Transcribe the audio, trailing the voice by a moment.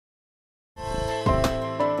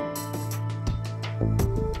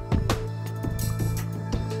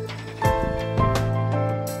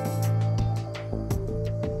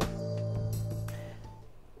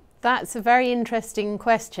that's a very interesting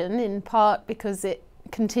question, in part because it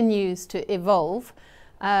continues to evolve.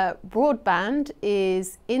 Broadband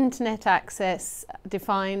is internet access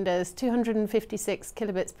defined as 256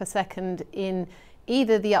 kilobits per second in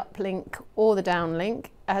either the uplink or the downlink,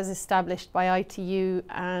 as established by ITU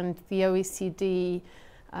and the OECD,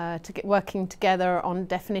 working together on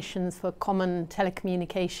definitions for common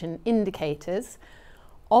telecommunication indicators.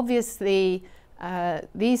 Obviously,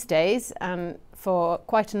 these days, and for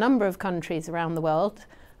quite a number of countries around the world,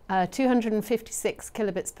 256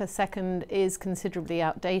 kilobits per second is considerably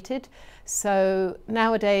outdated. So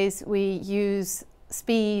nowadays we use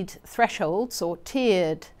speed thresholds or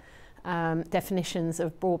tiered definitions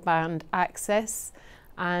of broadband access,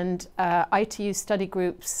 and ITU study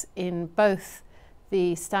groups in both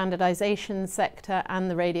the standardization sector and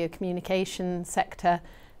the radio communication sector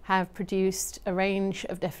have produced a range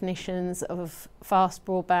of definitions of fast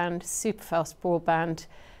broadband, super fast broadband,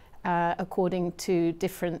 according to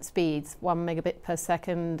different speeds, 1 megabit per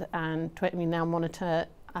second, and we now monitor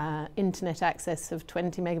internet access of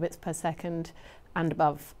 20 megabits per second and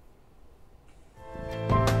above.